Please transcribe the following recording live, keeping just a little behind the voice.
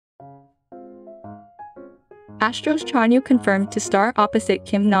ASTRO's Chanyu confirmed to star opposite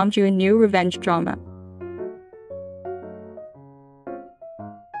Kim Namjoo in new revenge drama.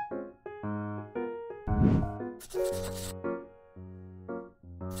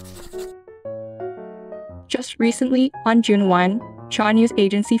 Just recently, on June 1, Chanyu's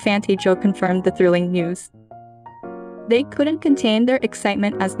agency Fantajo confirmed the thrilling news. They couldn't contain their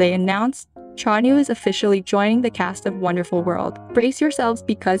excitement as they announced, Chanyu is officially joining the cast of Wonderful World. Brace yourselves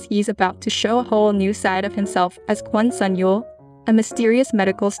because he's about to show a whole new side of himself as Kwon Sun-yul, a mysterious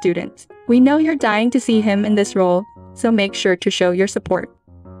medical student. We know you're dying to see him in this role, so make sure to show your support.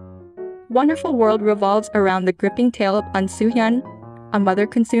 Wonderful World revolves around the gripping tale of Eun Soo-hyun, a mother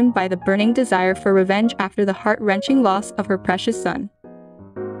consumed by the burning desire for revenge after the heart-wrenching loss of her precious son.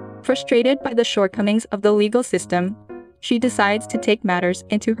 Frustrated by the shortcomings of the legal system, she decides to take matters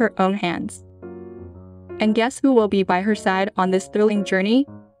into her own hands. And guess who will be by her side on this thrilling journey?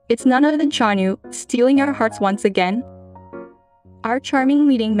 It's none other than Chanyu, stealing our hearts once again. Our charming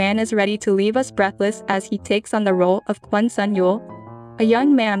leading man is ready to leave us breathless as he takes on the role of Kwon Sun-yul, a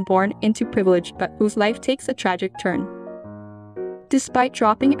young man born into privilege but whose life takes a tragic turn. Despite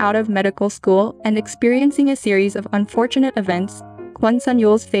dropping out of medical school and experiencing a series of unfortunate events, Kwon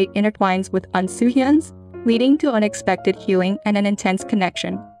Sun-yul's fate intertwines with Eun Soo-hyun's, leading to unexpected healing and an intense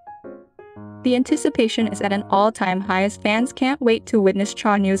connection. The anticipation is at an all-time high as fans can't wait to witness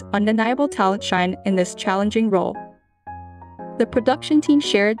Chanyu's undeniable talent shine in this challenging role. The production team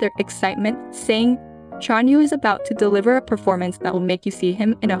shared their excitement, saying, "Chanyu is about to deliver a performance that will make you see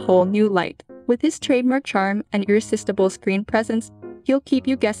him in a whole new light. With his trademark charm and irresistible screen presence, he'll keep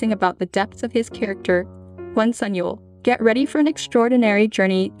you guessing about the depths of his character. Kwon Sun-yul, get ready for an extraordinary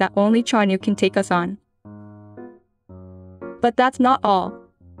journey that only Chanyu can take us on." But that's not all.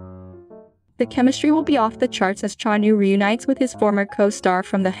 The chemistry will be off the charts as Chanyu reunites with his former co-star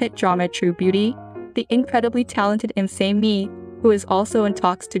from the hit drama True Beauty, the incredibly talented Im Se-mi, who is also in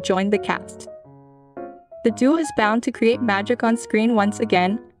talks to join the cast. The duo is bound to create magic on screen once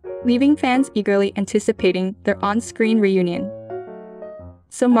again, leaving fans eagerly anticipating their on-screen reunion.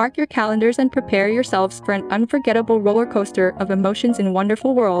 So mark your calendars and prepare yourselves for an unforgettable roller coaster of emotions in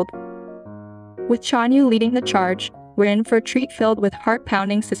Wonderful World. With Chanyu leading the charge, we're in for a treat filled with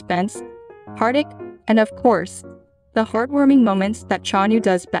heart-pounding suspense, heartache, and of course, the heartwarming moments that Chanyu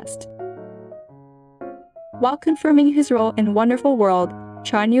does best. While confirming his role in Wonderful World,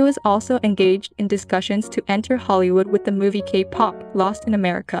 Chanyu is also engaged in discussions to enter Hollywood with the movie K-pop, Lost in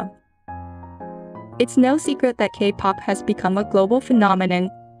America. It's no secret that K-pop has become a global phenomenon,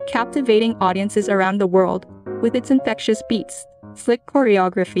 captivating audiences around the world, with its infectious beats, slick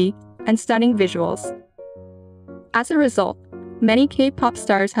choreography, and stunning visuals. As a result, many K-pop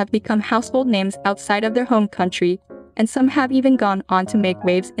stars have become household names outside of their home country, and some have even gone on to make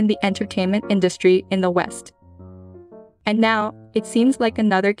waves in the entertainment industry in the West. And now, it seems like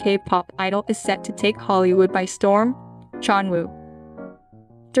another K-pop idol is set to take Hollywood by storm, Chanwoo.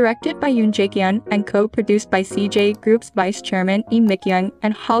 Directed by Yoon Jae-kyun and co-produced by CJ Group's vice chairman Lee Mik-young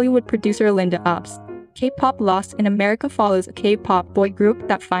and Hollywood producer Linda Obbs, K-pop Lost in America follows a K-pop boy group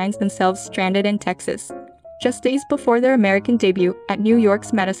that finds themselves stranded in Texas, just days before their American debut at New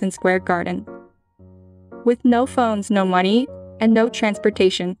York's Madison Square Garden. With no phones, no money, and no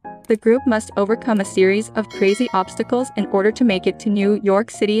transportation, the group must overcome a series of crazy obstacles in order to make it to New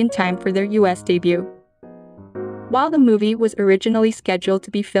York City in time for their US debut. While the movie was originally scheduled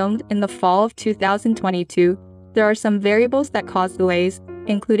to be filmed in the fall of 2022, there are some variables that cause delays,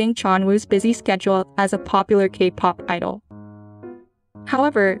 including Chanwoo's busy schedule as a popular K-pop idol.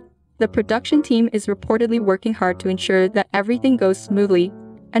 However, the production team is reportedly working hard to ensure that everything goes smoothly,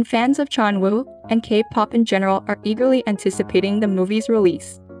 and fans of Chanwoo and K-pop in general are eagerly anticipating the movie's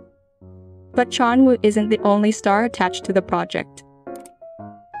release. But Chanwoo isn't the only star attached to the project.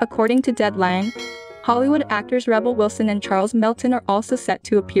 According to Deadline, Hollywood actors Rebel Wilson and Charles Melton are also set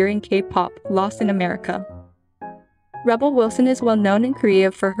to appear in K-pop Lost in America. Rebel Wilson is well known in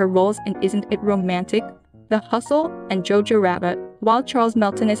Korea for her roles in Isn't It Romantic?, The Hustle, and Jojo Rabbit, while Charles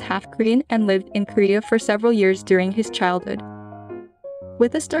Melton is half Korean and lived in Korea for several years during his childhood.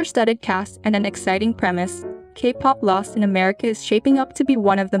 With a star-studded cast and an exciting premise, K-pop Lost in America is shaping up to be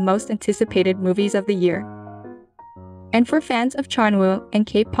one of the most anticipated movies of the year. And for fans of Chanwoo and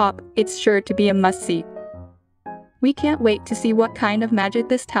K-pop, it's sure to be a must-see. We can't wait to see what kind of magic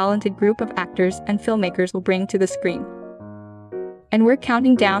this talented group of actors and filmmakers will bring to the screen. And we're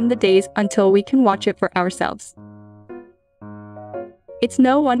counting down the days until we can watch it for ourselves. It's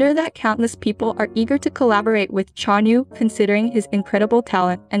no wonder that countless people are eager to collaborate with Chanyu, considering his incredible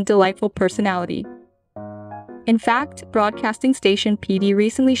talent and delightful personality. In fact, broadcasting station PD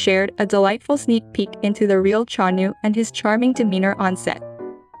recently shared a delightful sneak peek into the real Chanwoo and his charming demeanor on set.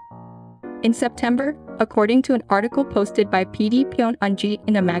 In September, according to an article posted by PD Pyeon Unji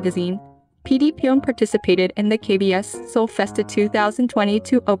in a magazine, PD Pyeon participated in the KBS Seoul Festa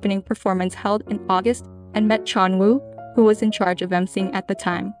 2022 opening performance held in August and met Chanwoo, who was in charge of emceeing at the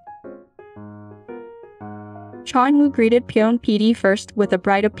time. Chanwoo greeted Pyeon PD first with a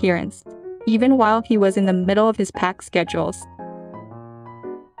bright appearance, even while he was in the middle of his packed schedules.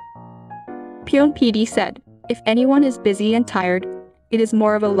 Pyeon PD said, "If anyone is busy and tired, it is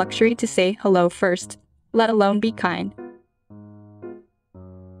more of a luxury to say hello first, let alone be kind."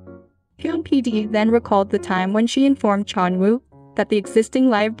 Pyeon PD then recalled the time when she informed Chanwoo that the existing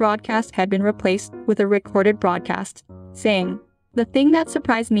live broadcast had been replaced with a recorded broadcast, saying, "The thing that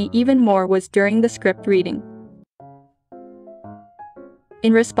surprised me even more was during the script reading."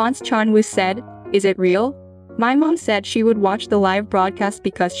 In response, Chanwoo said, "Is it real? My mom said she would watch the live broadcast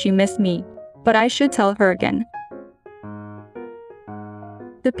because she missed me, but I should tell her again."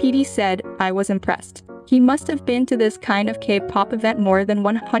 The PD said, "I was impressed. He must have been to this kind of K-pop event more than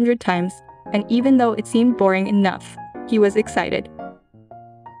 100 times, and even though it seemed boring enough, he was excited."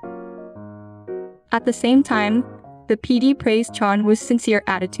 At the same time, the PD praised Chanwoo's sincere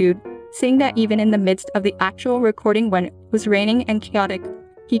attitude, saying that even in the midst of the actual recording when it was raining and chaotic,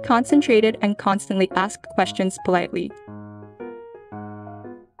 he concentrated and constantly asked questions politely.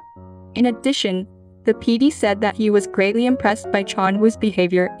 In addition, the PD said that he was greatly impressed by Chanwoo's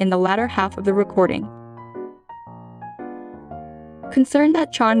behavior in the latter half of the recording. Concerned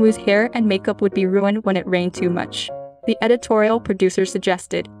that Chanwoo's hair and makeup would be ruined when it rained too much, the editorial producer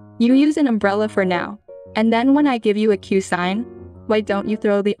suggested, "You use an umbrella for now, and then when I give you a cue sign, why don't you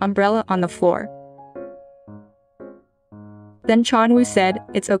throw the umbrella on the floor?" Then Chanwoo said,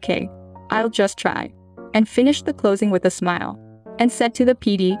 "It's okay, I'll just try," and finished the closing with a smile, and said to the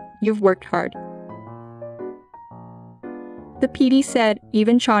PD, "You've worked hard." The PD said,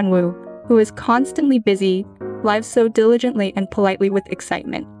 "Even Chanwoo, who is constantly busy, lives so diligently and politely with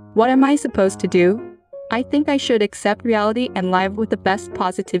excitement. What am I supposed to do? I think I should accept reality and live with the best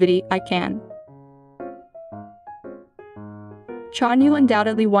positivity I can." Chanwoo,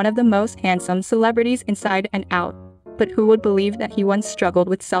 undoubtedly one of the most handsome celebrities inside and out, but who would believe that he once struggled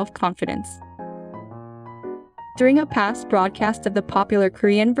with self-confidence? During a past broadcast of the popular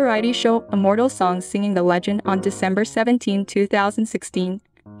Korean variety show Immortal Songs Singing the Legend on December 17, 2016,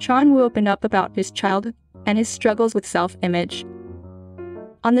 Chanwoo opened up about his childhood and his struggles with self-image.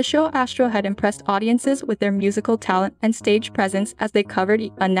 On the show, ASTRO had impressed audiences with their musical talent and stage presence as they covered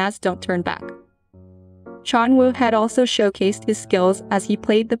Unna's Don't Turn Back. Chanwoo had also showcased his skills as he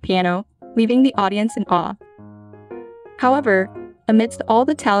played the piano, leaving the audience in awe. However, amidst all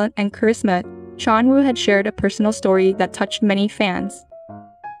the talent and charisma, Chanwoo had shared a personal story that touched many fans.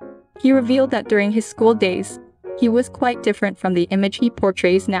 He revealed that during his school days, he was quite different from the image he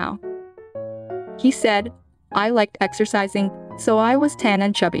portrays now. He said, "I liked exercising, so I was tan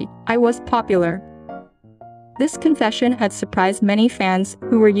and chubby. I was popular." This confession had surprised many fans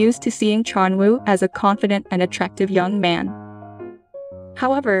who were used to seeing Chanwoo as a confident and attractive young man.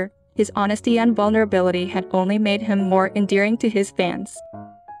 However, his honesty and vulnerability had only made him more endearing to his fans.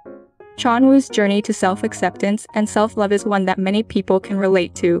 Chanwoo's journey to self-acceptance and self-love is one that many people can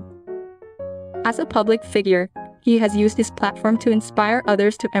relate to. As a public figure, he has used his platform to inspire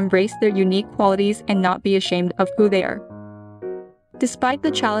others to embrace their unique qualities and not be ashamed of who they are. Despite the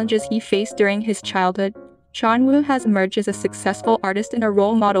challenges he faced during his childhood, Chanwoo has emerged as a successful artist and a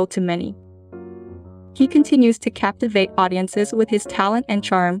role model to many. He continues to captivate audiences with his talent and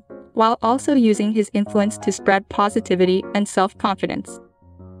charm, while also using his influence to spread positivity and self-confidence.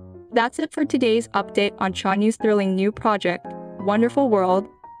 That's it for today's update on Chanwoo's thrilling new project, Wonderful World.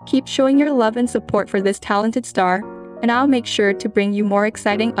 Keep showing your love and support for this talented star, and I'll make sure to bring you more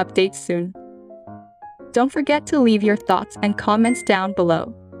exciting updates soon. Don't forget to leave your thoughts and comments down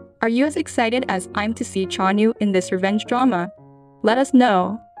below. Are you as excited as I'm to see Chanwoo in this revenge drama? Let us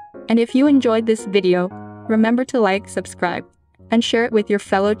know. And if you enjoyed this video, remember to like, subscribe, and share it with your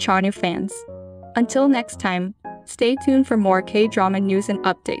fellow Chanwoo fans. Until next time, stay tuned for more K-drama news and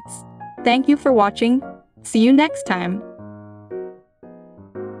updates. Thank you for watching. See you next time.